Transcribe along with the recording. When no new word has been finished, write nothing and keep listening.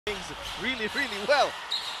really well.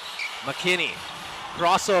 Mckinney,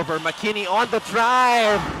 crossover, Mckinney on the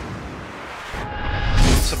drive.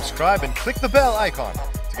 Subscribe and click the bell icon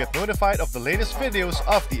to get notified of the latest videos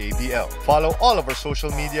of the ABL. Follow all of our social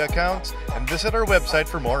media accounts and visit our website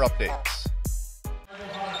for more updates.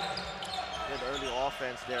 Good early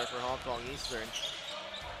offense there for Hong Kong Eastern.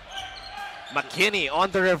 Mckinney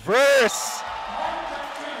on the reverse.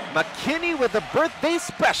 Mckinney with a birthday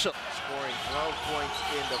special. Scoring 12 points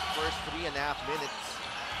in the first 3.5 minutes.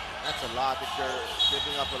 That's a lot if you're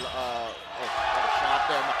giving up a shot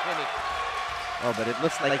there, Mckinney. Oh, but it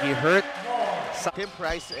looks like he hurt. Tim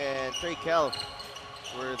Price and Trey Kell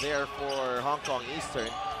were there for Hong Kong Eastern.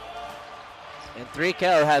 And Trey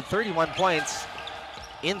Kell had 31 points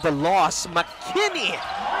in the loss. Mckinney.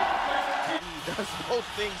 He does both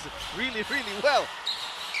things really well.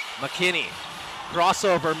 Mckinney,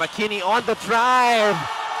 crossover, Mckinney on the drive.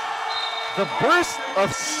 The burst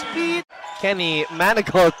of speed. Kenny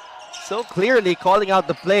Manigault so clearly calling out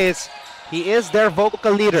the plays. He is their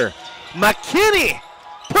vocal leader. Mckinney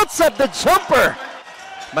puts up the jumper.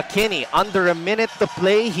 Mckinney, under a minute to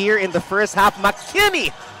play here in the first half.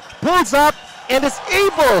 Mckinney pulls up and is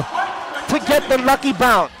able to get the lucky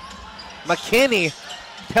bounce. Mckinney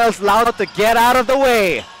tells Lauda to get out of the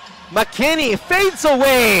way. Mckinney fades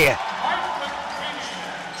away.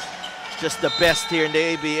 Just the best here in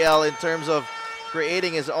the ABL in terms of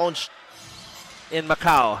creating his own in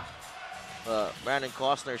Macau. Brandon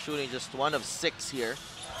Costner shooting just 1 of 6 here.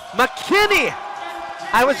 Mckinney!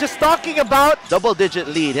 I was just talking about double-digit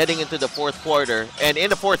lead heading into the fourth quarter, and in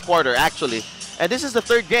the fourth quarter actually. And this is the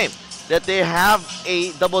third game that they have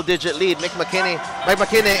a double-digit lead. Mike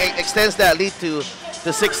McKinney extends that lead to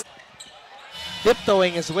 6.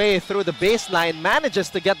 Tiptoeing his way through the baseline, manages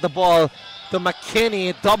to get the ball to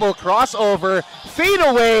Mckinney. Double crossover, fade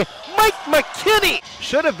away. Mike McKinney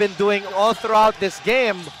should have been doing all throughout this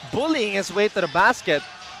game, bullying his way to the basket.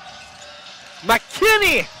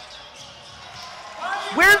 Mckinney!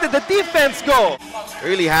 Where did the defense go?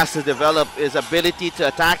 Really has to develop his ability to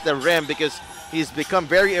attack the rim because he's become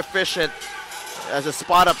very efficient as a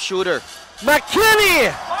spot-up shooter.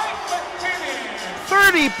 Mckinney!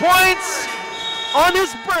 30 points on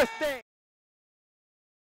his birthday.